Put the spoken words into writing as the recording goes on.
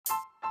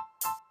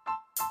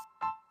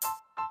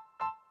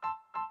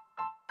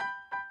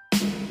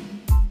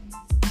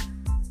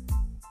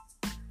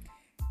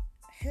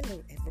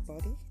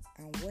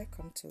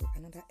welcome to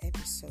another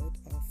episode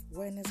of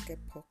Wellness Get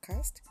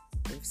Podcast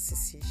with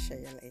Sissy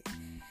Shayale.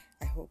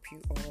 I hope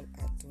you all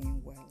are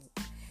doing well.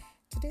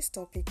 Today's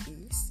topic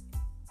is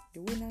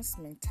the winner's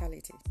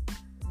mentality,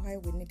 why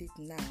we need it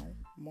now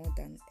more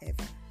than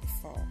ever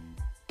before.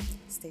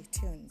 Stay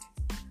tuned.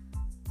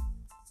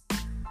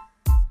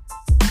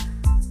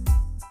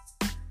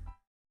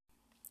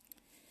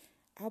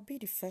 I'll be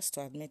the first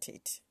to admit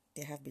it.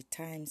 There have been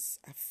times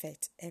I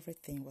felt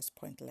everything was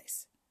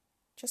pointless.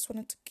 Just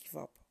wanted to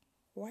give up.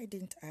 Why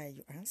didn't I,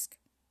 you ask?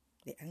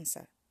 The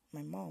answer,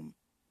 my mom,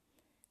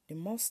 the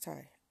Most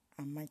High,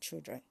 and my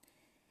children.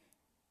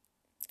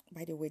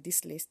 By the way,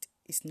 this list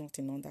is not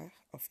in order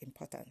of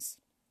importance.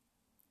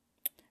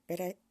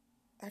 But I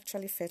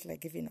actually felt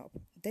like giving up.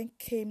 Then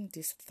came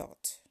this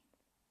thought.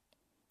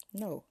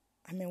 No,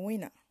 I'm a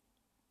winner.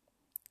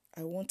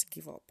 I won't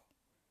give up.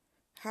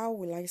 How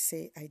will I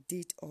say I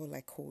did all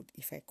I could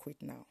if I quit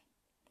now?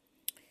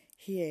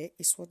 Here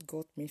is what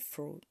got me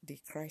through the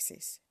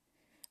crisis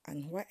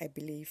and why I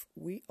believe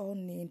we all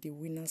need the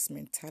winner's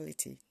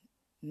mentality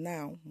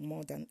now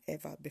more than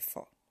ever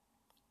before.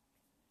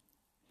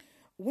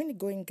 When the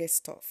going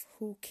gets tough,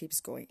 who keeps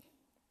going?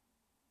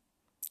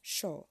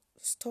 Sure,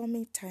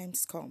 stormy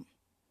times come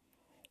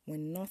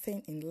when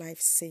nothing in life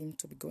seems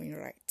to be going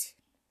right.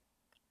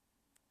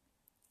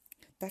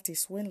 That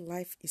is when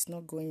life is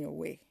not going your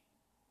way.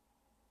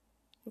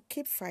 You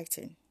keep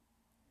fighting.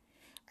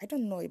 I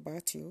don't know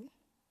about you,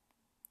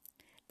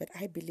 but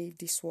I believe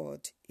this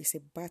world is a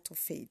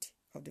battlefield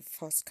of the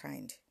first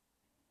kind.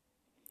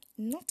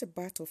 Not a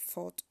battle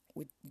fought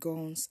with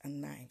guns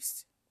and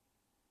knives,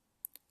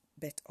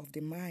 but of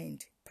the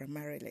mind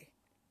primarily.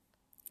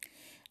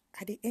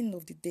 At the end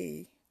of the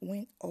day,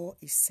 when all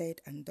is said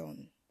and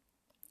done,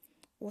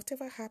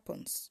 whatever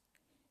happens,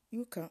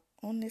 you can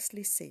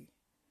honestly say,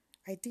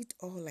 I did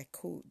all I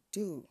could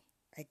do.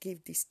 I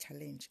gave this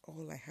challenge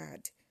all I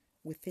had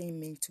within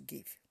me to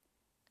give.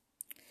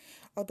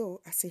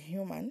 Although as a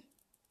human,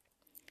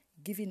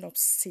 giving up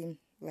seems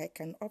like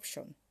an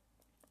option,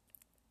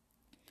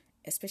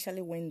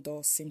 especially when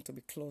doors seem to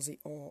be closing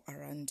all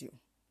around you.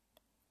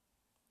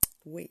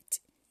 Wait,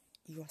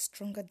 you are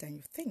stronger than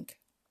you think.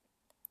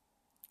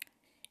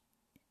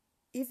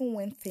 Even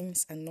when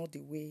things are not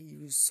the way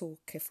you so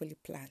carefully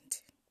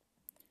planned.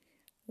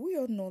 We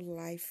all know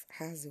life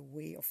has a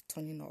way of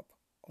turning up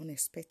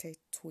unexpected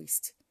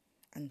twist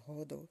and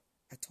hurdle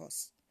at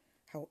us,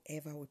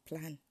 however we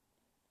plan.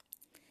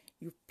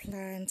 You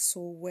planned so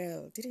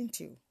well, didn't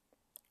you?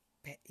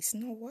 But it's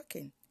not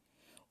working.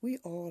 We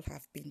all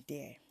have been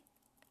there.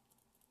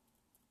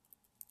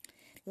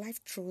 Life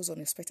throws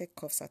unexpected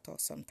curves at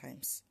us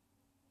sometimes.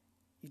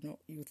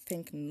 You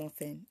think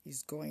nothing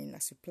is going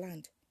as you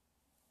planned.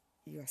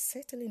 You are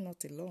certainly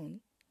not alone.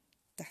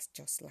 That's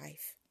just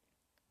life.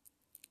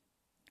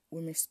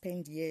 We may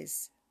spend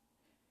years,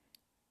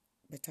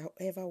 but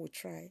however we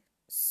try,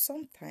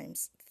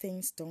 sometimes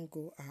things don't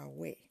go our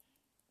way.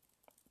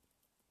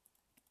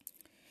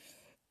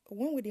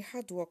 When will the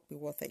hard work be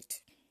worth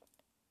it?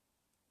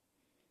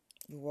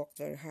 You work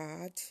very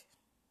hard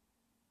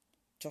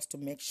just to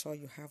make sure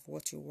you have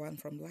what you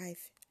want from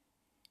life.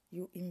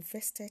 You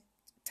invested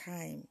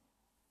time,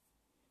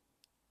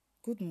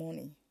 good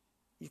money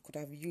you could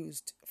have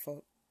used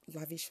for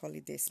lavish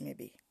holidays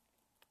maybe.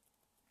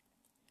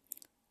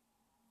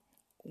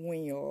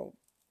 When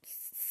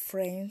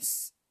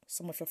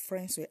some of your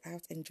friends were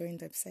out enjoying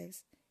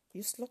themselves,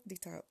 you slugged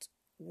it out,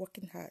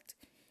 working hard.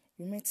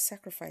 You made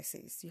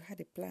sacrifices, you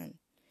had a plan.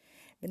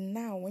 But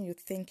now when you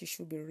think you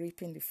should be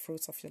reaping the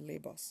fruits of your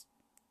labors,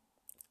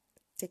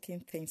 taking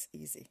things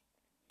easy,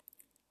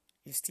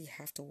 you still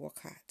have to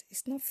work hard.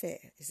 It's not fair,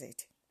 is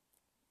it?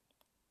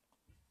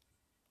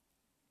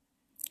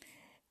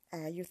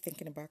 Are you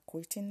thinking about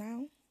quitting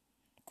now?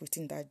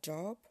 Quitting that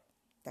job,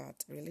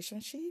 that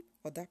relationship,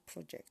 or that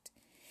project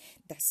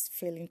that's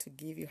failing to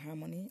give you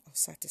harmony or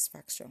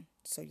satisfaction?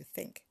 So you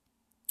think,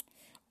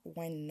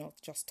 why not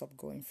just stop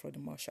going through the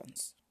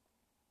motions?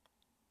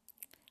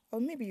 Or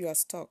maybe you are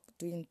stuck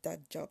doing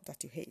that job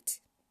that you hate.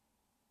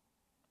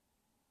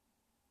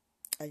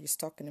 Are you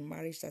stuck in a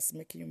marriage that's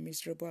making you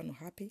miserable and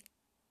unhappy?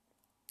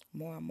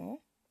 More and more?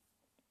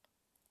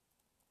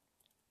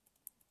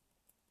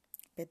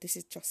 But this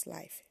is just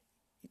life.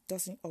 It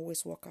doesn't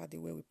always work out the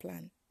way we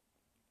plan.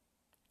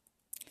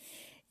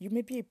 You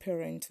may be a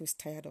parent who is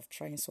tired of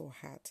trying so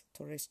hard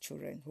to raise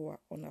children who are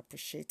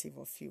unappreciative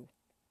of you.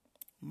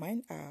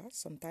 Mine are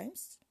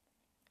sometimes.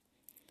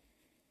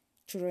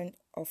 Children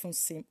often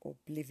seem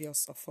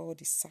oblivious of all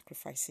the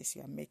sacrifices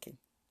you are making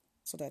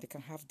so that they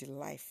can have the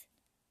life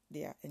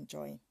they are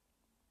enjoying.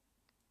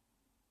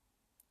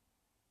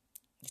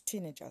 The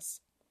teenagers,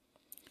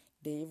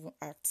 they even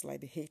act like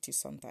they hate you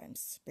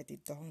sometimes, but they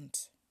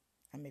don't.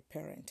 I'm a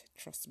parent,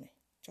 trust me.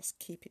 Just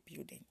keep it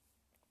building.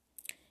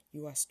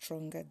 You are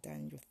stronger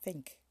than you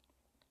think.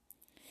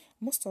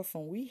 Most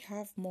often, we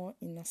have more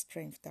inner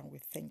strength than we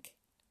think.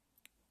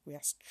 We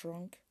are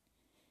strong.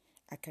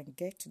 I can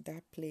get to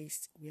that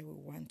place where we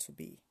want to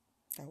be.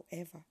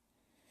 However,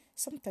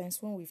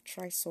 sometimes when we've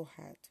tried so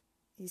hard,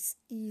 it's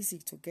easy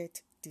to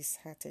get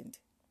disheartened.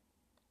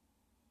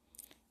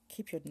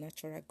 Keep your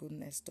natural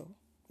goodness though,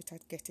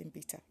 without getting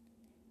bitter.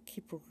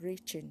 Keep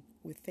reaching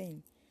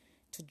within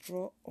to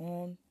draw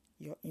on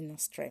your inner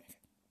strength.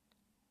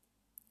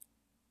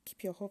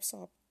 Keep your hopes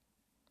up.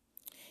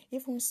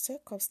 Even when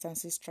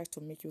circumstances try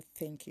to make you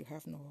think you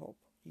have no hope,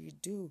 you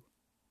do.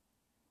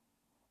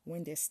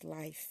 When there's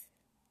life,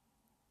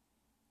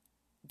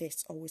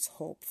 there's always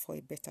hope for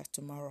a better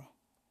tomorrow.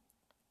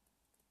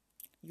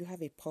 You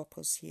have a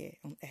purpose here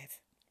on earth.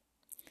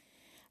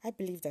 I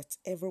believe that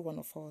every one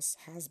of us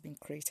has been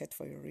created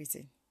for a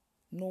reason.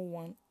 No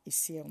one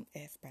is here on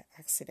earth by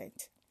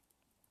accident.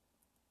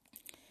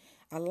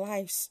 Our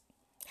lives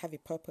have a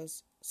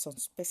purpose, some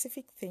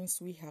specific things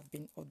we have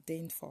been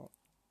ordained for.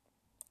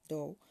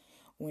 Though,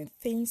 when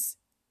things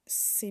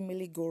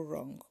seemingly go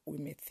wrong, we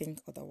may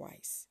think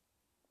otherwise.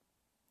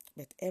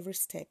 But every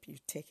step you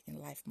take in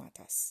life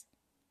matters.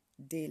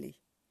 Daily,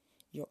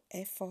 your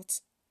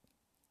effort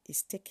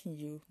is taking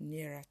you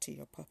nearer to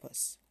your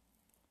purpose.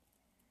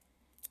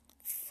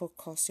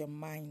 Focus your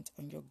mind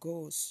on your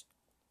goals.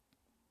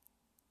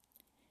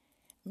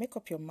 Make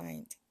up your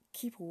mind.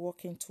 Keep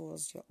working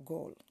towards your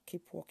goal.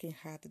 Keep working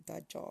hard at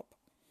that job.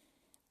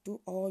 Do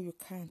all you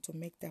can to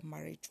make that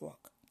marriage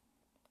work.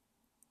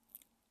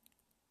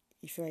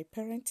 If you're a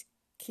parent,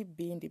 keep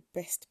being the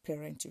best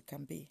parent you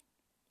can be.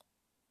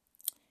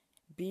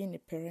 Being a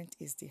parent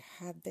is the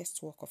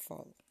hardest work of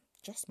all,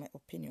 just my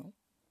opinion,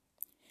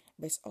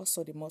 but it's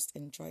also the most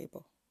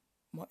enjoyable,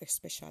 more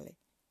especially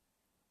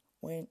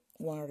when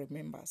one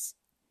remembers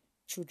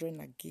children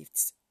are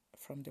gifts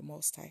from the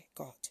Most High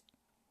God.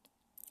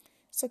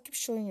 So keep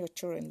showing your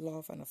children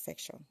love and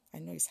affection. I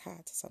know it's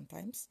hard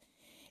sometimes,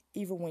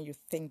 even when you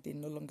think they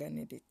no longer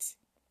need it.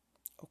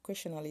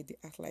 Occasionally they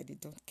act like they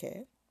don't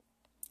care.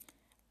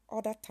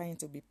 Other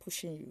times they'll be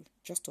pushing you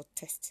just to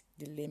test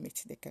the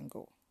limit they can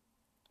go.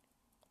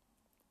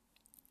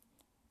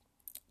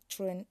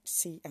 Children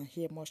see and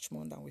hear much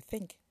more than we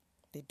think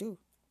they do.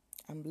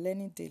 I'm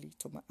learning daily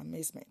to my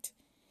amazement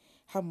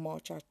how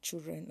much our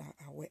children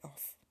are aware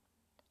of.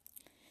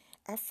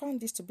 I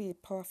found this to be a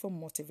powerful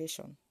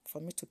motivation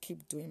for me to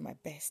keep doing my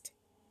best.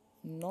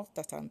 Not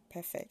that I'm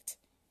perfect.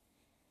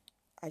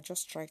 I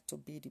just try to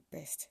be the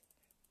best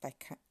I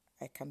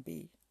can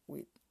be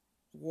with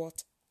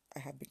what I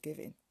have been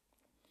given.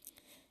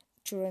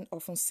 Children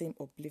often seem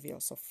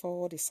oblivious of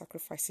all the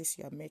sacrifices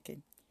you are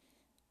making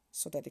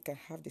so that they can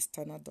have the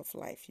standard of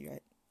life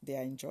they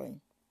are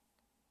enjoying.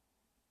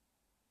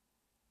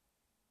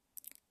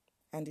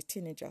 And the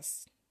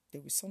teenagers, they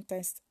will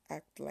sometimes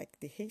act like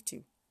they hate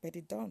you, but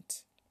they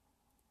don't.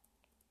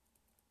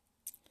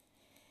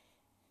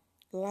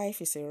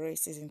 Life is a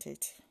race, isn't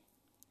it?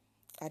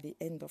 At the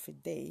end of the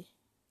day,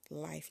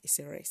 life is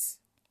a race.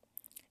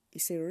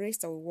 It's a race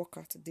that will work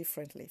out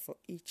differently for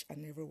each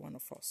and every one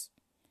of us.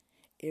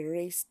 A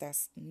race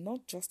that's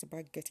not just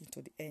about getting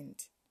to the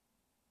end.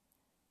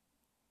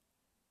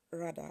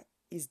 Rather,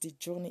 it's the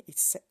journey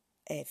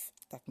itself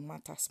that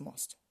matters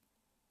most.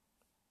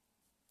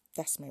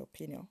 That's my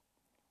opinion.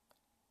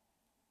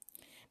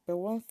 But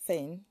one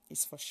thing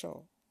is for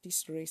sure,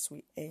 this race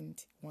will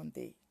end one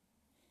day.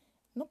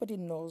 Nobody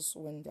knows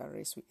when the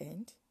race will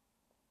end.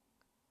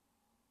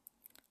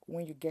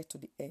 When you get to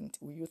the end,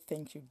 will you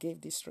think you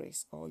gave this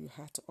race all you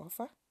had to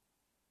offer?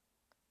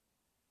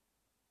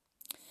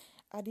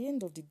 At the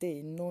end of the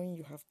day, knowing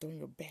you have done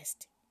your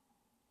best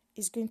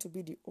is going to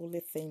be the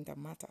only thing that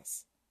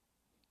matters.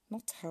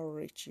 Not how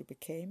rich you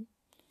became,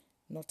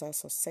 not how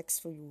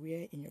successful you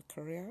were in your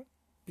career,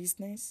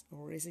 business,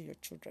 or raising your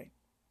children.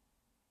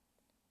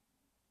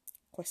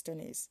 Question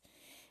is,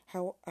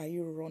 how are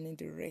you running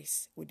the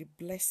race with the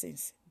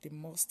blessings the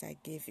Most High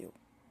gave you?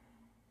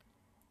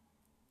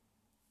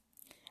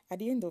 At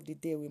the end of the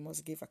day, we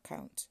must give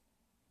account.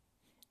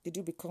 Did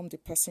you become the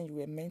person you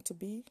were meant to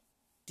be?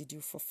 Did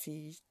you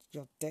fulfill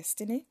your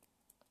destiny?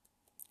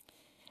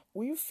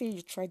 Will you feel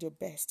you tried your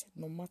best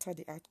no matter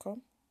the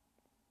outcome?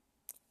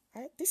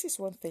 This is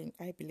one thing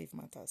I believe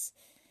matters.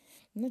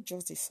 Not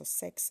just the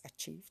success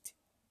achieved,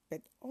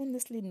 but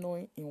honestly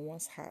knowing in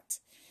one's heart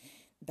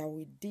that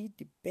we did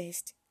the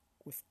best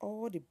with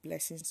all the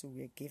blessings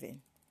we were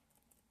given.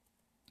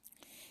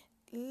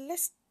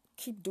 Let's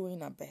keep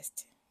doing our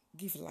best.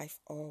 Give life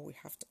all we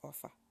have to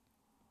offer.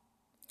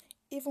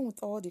 Even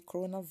with all the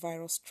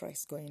coronavirus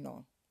stress going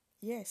on,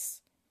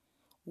 yes,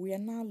 we are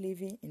now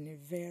living in a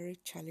very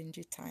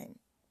challenging time.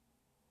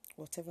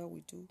 Whatever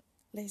we do,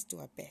 let's do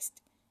our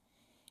best.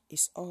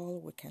 It's all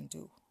we can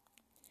do.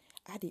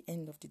 At the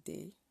end of the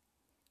day,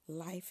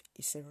 life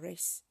is a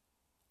race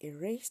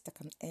that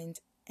can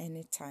end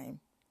any time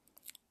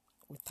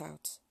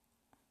without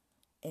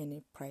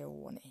any prior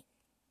warning.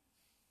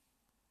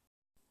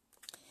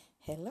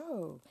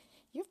 Hello,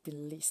 you've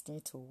been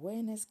listening to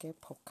Wellness Girl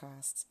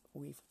Podcast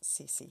with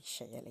Cece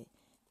Shayele.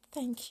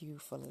 Thank you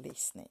for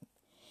listening.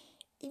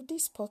 If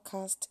this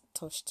podcast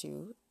touched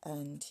you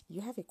and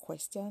you have a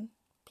question,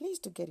 please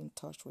do get in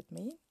touch with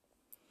me.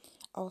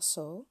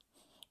 Also,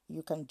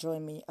 you can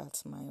join me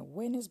at my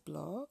wellness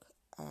blog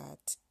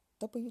at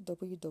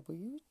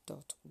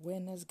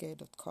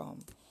www.wellnessgal.com.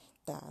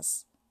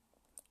 That's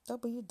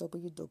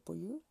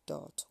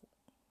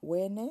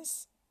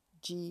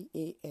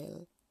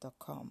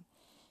www.wellnessgal.com.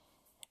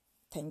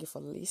 Thank you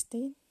for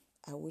listening.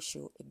 I wish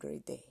you a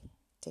great day.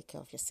 Take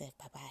care of yourself.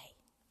 Bye bye.